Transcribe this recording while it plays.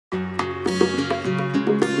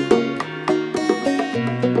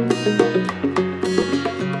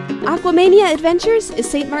Aqua Mania Adventures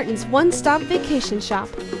is St. Maarten's one-stop vacation shop.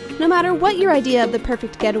 No matter what your idea of the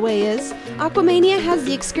perfect getaway is, Aqua Mania has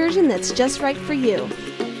the excursion that's just right for you.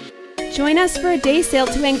 Join us for a day sail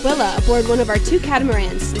to Anguilla aboard one of our 2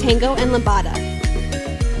 catamarans, Tango and Lambada.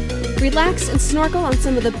 Relax and snorkel on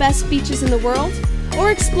some of the best beaches in the world,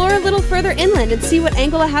 or explore a little further inland and see what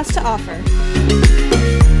Anguilla has to offer.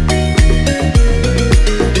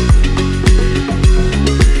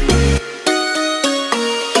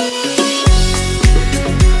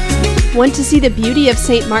 Want to see the beauty of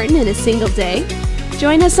St. Maarten in a single day?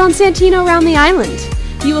 Join us on Santino Round the Island.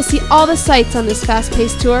 You will see all the sights on this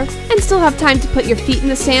fast-paced tour and still have time to put your feet in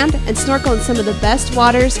the sand and snorkel in some of the best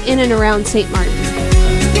waters in and around St. Maarten.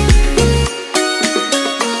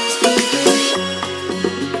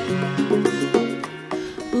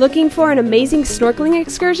 Looking for an amazing snorkeling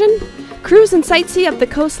excursion? Cruise and sightsee up the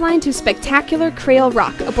coastline to spectacular Creole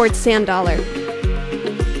Rock aboard Sand Dollar.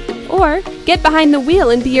 Or get behind the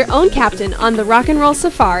wheel and be your own captain on the rock and roll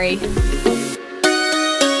safari.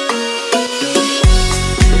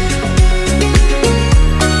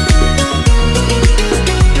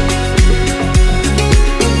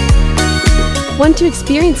 Want to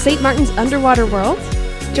experience St. Maarten's underwater world?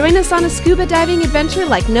 Join us on a scuba diving adventure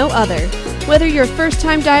like no other. Whether you're a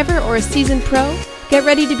first-time diver or a seasoned pro, get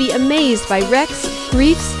ready to be amazed by wrecks,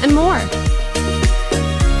 reefs, and more.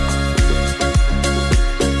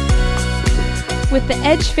 With the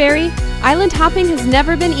Edge Ferry, island hopping has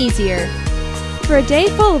never been easier. For a day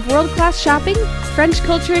full of world-class shopping, French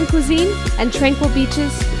culture and cuisine, and tranquil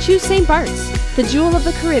beaches, choose St. Bart's, the jewel of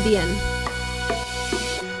the Caribbean.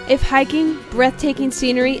 If hiking, breathtaking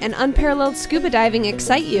scenery, and unparalleled scuba diving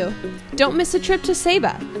excite you, don't miss a trip to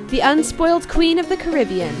Saba, the unspoiled queen of the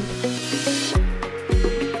Caribbean.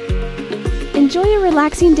 Enjoy a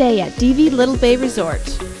relaxing day at DV Little Bay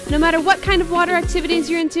Resort. No matter what kind of water activities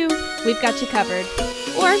you're into, we've got you covered.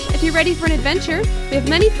 Or, if you're ready for an adventure, we have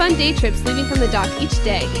many fun day trips leaving from the dock each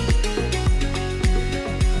day.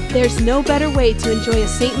 There's no better way to enjoy a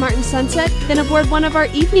St. Maarten sunset than aboard one of our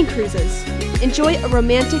evening cruises. Enjoy a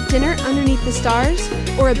romantic dinner underneath the stars,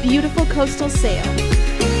 or a beautiful coastal sail.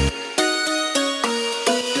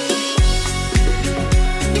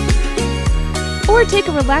 Or take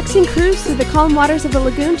a relaxing cruise through the calm waters of the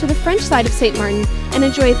lagoon to the French side of St. Maarten and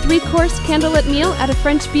enjoy a 3-course candlelit meal at a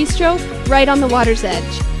French bistro right on the water's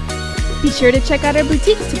edge. Be sure to check out our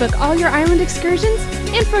boutique to book all your island excursions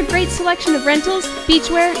and for a great selection of rentals,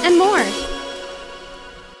 beachwear, and more.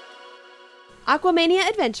 Aqua Mania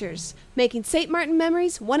Adventures, making St. Maarten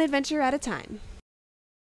memories one adventure at a time.